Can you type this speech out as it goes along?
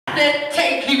That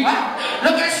take you out.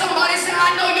 Look at somebody say,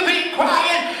 I know you've been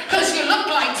crying because you look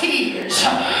like tears.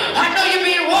 I know you've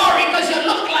been worried because you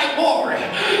look like worry.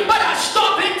 But I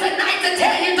stop in tonight to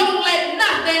tell you, don't let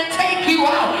nothing take you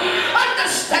out.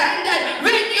 Understand that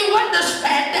when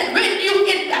you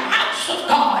in the house of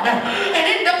God and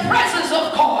in the presence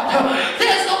of God,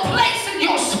 there's a place in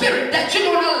your spirit that you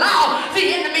don't allow the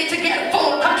enemy to get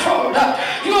full control.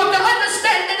 You have to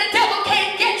understand that the devil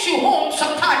can't get you home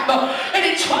sometime, and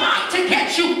he tried to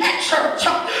get you at church.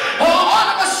 All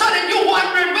of a sudden you're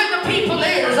wondering where the people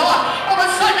is. All of a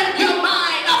sudden your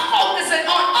mind are focusing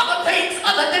on other things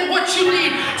other than what you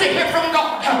need to hear from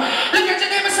God. Look at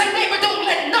your neighbor and say, neighbor, don't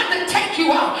let nothing take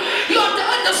you out. You have to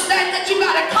understand that you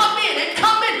got to come in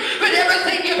with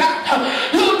everything you got.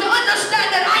 You have to understand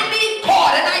that I need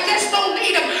God, and I just don't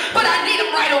need him, but I need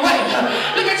him right away.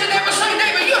 Look at your neighbor and say,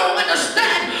 neighbor, you don't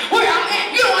understand where I'm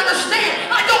at. You don't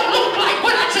understand. I don't look like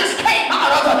what I just came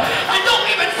out of. I don't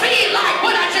even feel like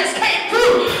what I just came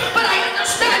through, but I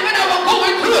understand when I was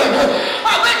going through it.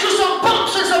 I went through some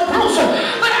bumps and some bruises,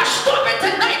 but I stop it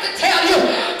tonight to tell you,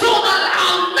 don't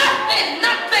allow nothing,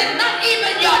 not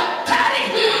even your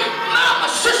daddy, mama,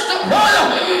 sister, brother,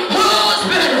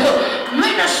 husband,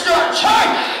 minister,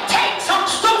 church, take some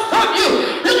stuff from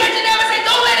you. Look at your neighbor and say,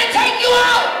 don't let it take you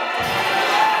out.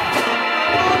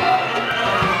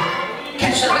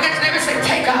 Look at your neighbor and say,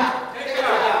 take out.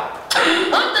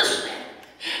 Understand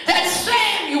that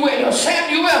Samuel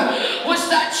was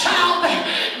that child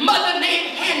mother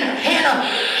named Hannah.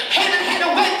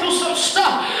 Hannah went through some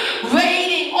stuff,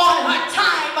 waiting on her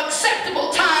time, acceptable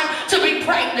time to be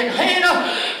pregnant. Hannah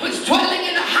was dwelling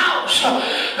in a house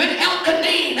with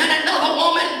Elkanah and another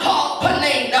woman called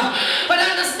Peninnah. But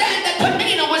understand that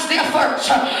Peninnah was there first.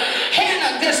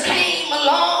 Hannah just came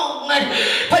along, and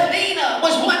Peninnah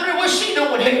was wondering what she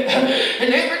doing here.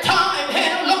 And every time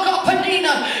Hannah looked up,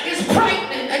 Peninnah is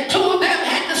pregnant, and two of them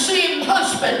had the same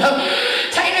husband.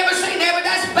 Say neighbor,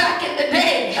 that's back in the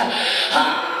day.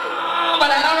 But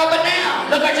I don't know about now.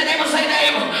 Look at your neighbor, say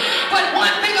neighbor. But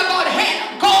one thing about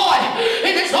Hannah, God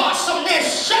in his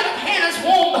awesomeness shut up Hannah's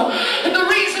womb. And the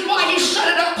reason why he shut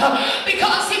it up,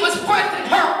 because he was birthing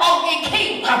her on a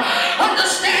king.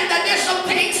 Understand that there's some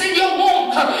things in your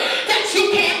womb that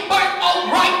you can't birth out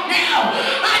right now.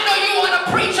 I know you want to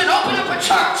preach and open up a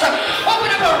church, open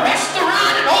up a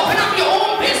restaurant, and open up your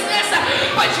own business,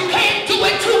 but you can't do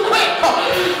it too quick.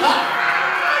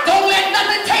 Don't let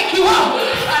nothing take you out.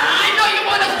 I know you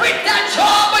want to quit that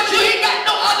job, but you ain't got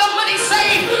no other money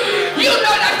saved. You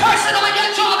know that person on your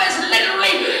job is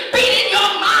literally beating your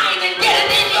mind and getting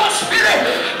in your spirit,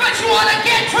 but you want to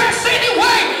get dressed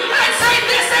anyway and say,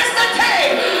 this is the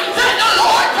day that the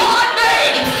Lord God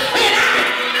made, and I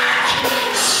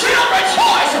shall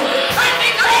rejoice and be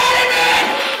glad in it.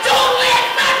 Don't let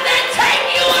nothing take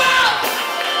you out.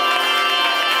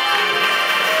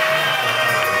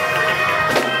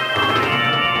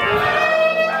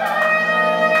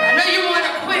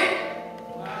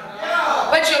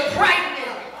 But you're pregnant,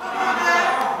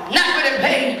 not with a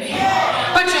baby,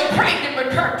 but you're pregnant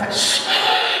with purpose.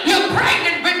 You're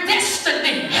pregnant with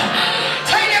destiny.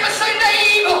 Tell you never say the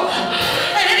evil.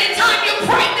 And anytime you're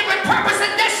pregnant with purpose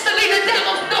and destiny, the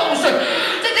devil knows it.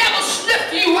 The devil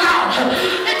sniff you out.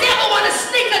 The devil want to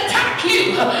sneak attack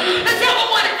you. The devil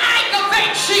want to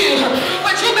aggravate you.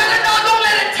 But you better know, don't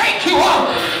let it take you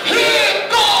out. Here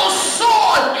goes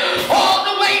sword all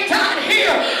the way down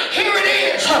here. Here it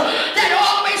is.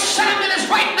 Samuel is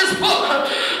writing this book,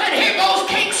 and here goes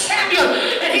King Samuel,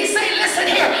 and he say, listen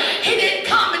here, he didn't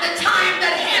come in the time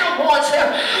that Hannah wants him,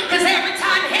 because every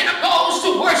time Hannah goes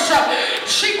to worship,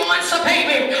 she wants a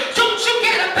baby. Don't you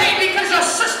get a baby because your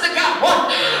sister got one.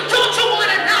 Don't you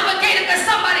want to navigate it because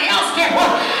somebody else get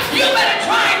one. You better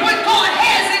try what God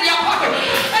has in your pocket,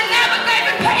 and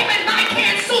navigating payment might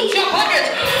can't suit your pocket.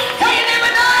 Tell your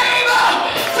neighbor,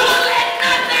 don't let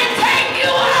nothing take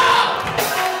you out.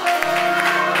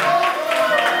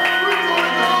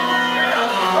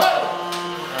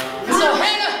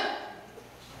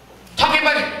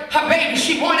 Her baby,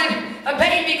 she wanted a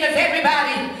baby because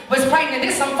everybody was pregnant.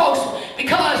 There's some folks,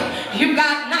 because you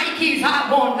got Nikes, I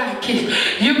want Nikes.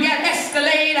 You got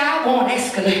Escalade, I want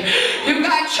Escalade. You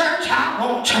got church, I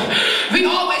want church. We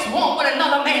always want what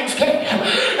another man's getting.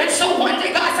 And so one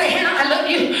day God said, Hannah, I love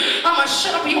you. I'm going to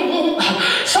shut up your womb.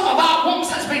 Some of our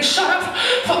wombs has been shut up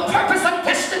for purpose of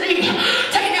destiny.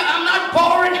 Tell you, I'm not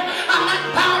boring. I'm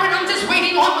not boring. I'm just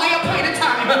waiting on my appointed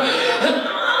time.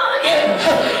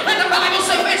 And the Bible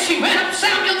says when she went up,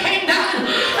 Samuel came down,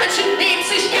 and she named,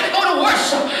 she got to go to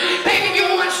worship. Baby, if you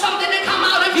want something to come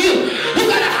out of you, you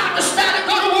got to have to stand and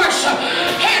go to worship.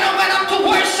 Hannah went up to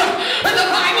worship, and the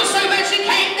Bible says when she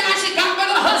came down,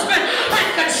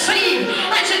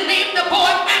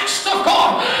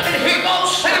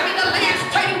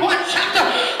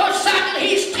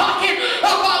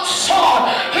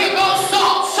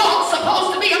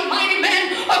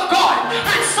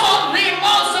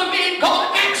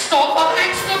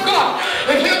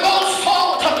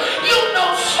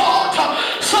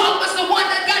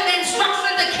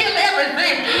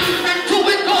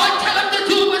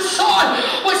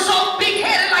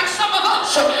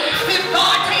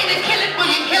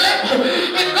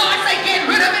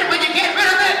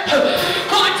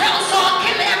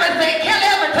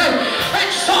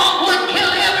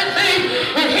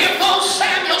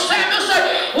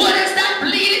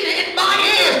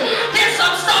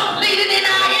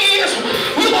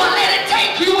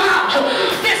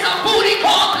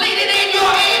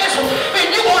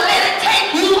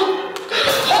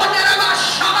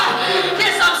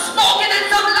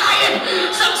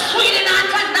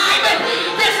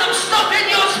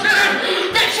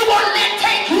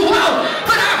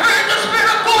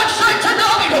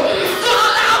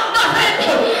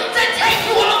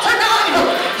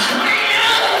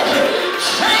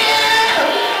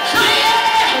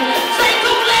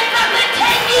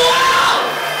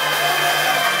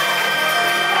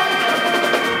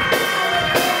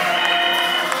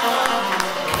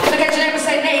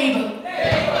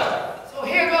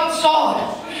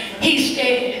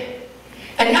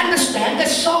 And understand that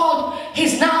Saul,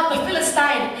 he's now the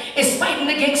Philistine, is fighting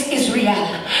against Israel.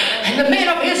 And the men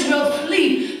of Israel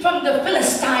flee from the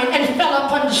Philistine and fell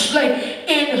upon the slave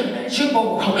in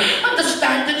Jebel.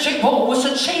 Understand that Jebel was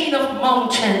a chain of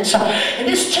mountains. And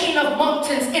this chain of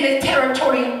mountains in a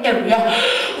territorial area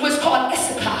was called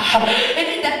Issachar. And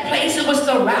in that place it was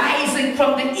the rising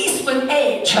from the eastern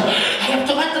edge. I have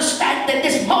to understand that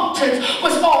this mountain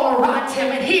was all around him,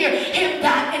 and here him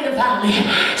down in the valley.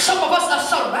 Some of us are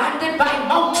surrounded by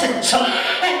mountains,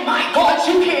 and my God,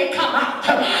 you can't come out.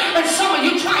 And some of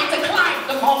you trying to climb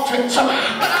the mountains,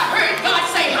 but I heard God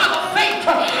say, have a faith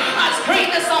as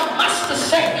great as a mustard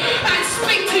seed, and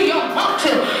speak to your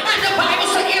mountain, and the Bible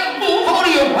says it'll move on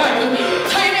your way.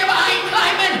 Tell you, I ain't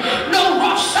climbing no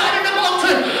rough side of the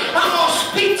mountain. I'm gonna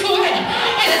speak to it,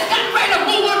 and it's got ready to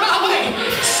move on my way.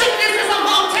 Sickness is a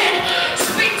mountain.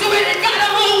 Speak to it, it gotta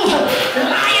move.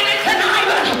 Lying and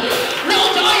conniving, no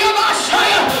joy of our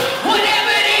shire.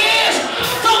 Whatever it is,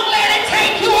 don't let it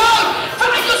take you out.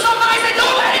 Find you somebody say,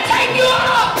 don't let it take you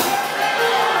out.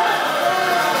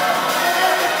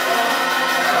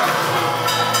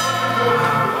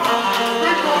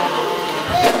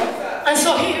 And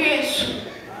so here he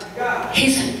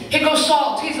is. Here goes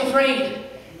Saul. He's afraid.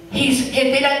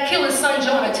 They done kill his son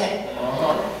Jonathan.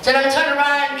 They done turn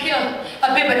around and kill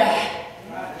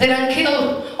Abibadai. They done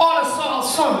killed all of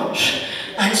Saul's sons.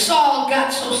 And Saul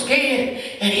got so scared,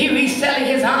 and here he's telling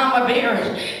his armor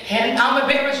bearers, and armor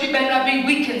bearers, you better not be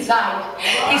weak inside.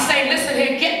 He's saying, listen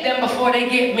here, get them before they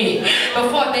get me,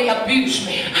 before they abuse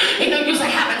me. You know, you're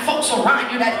having folks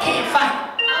around you that can't fight.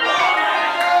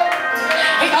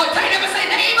 You know, tell them and say,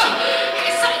 neighbor,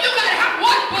 you gotta have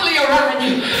one bully around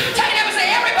you. Tell them and say,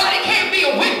 everybody can't be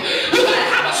a whip. You gotta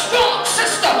have a strong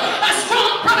sister, a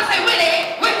strong brother. Say, Willie,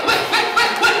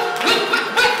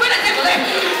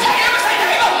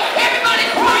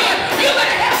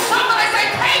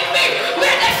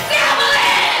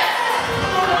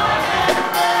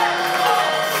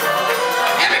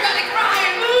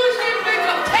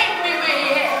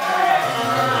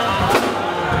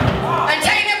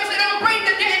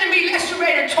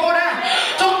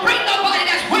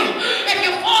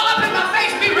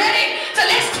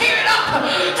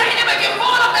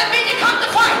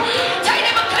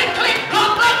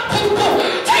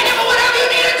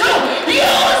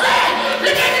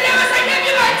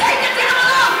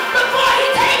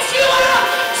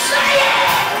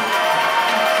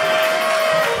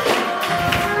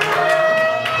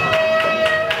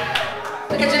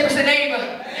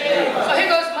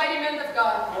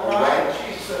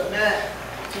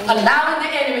 allowing the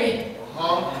enemy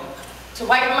to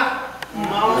wipe them out.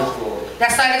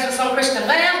 That's how it is with some Christians.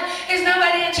 Well, there's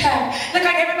nobody in church. Look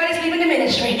like everybody's leaving the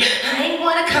ministry. I ain't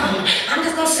want to come. I'm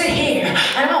just going to sit here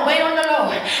and I'm going to wait on the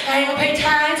Lord. I ain't going to pay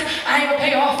tithes. I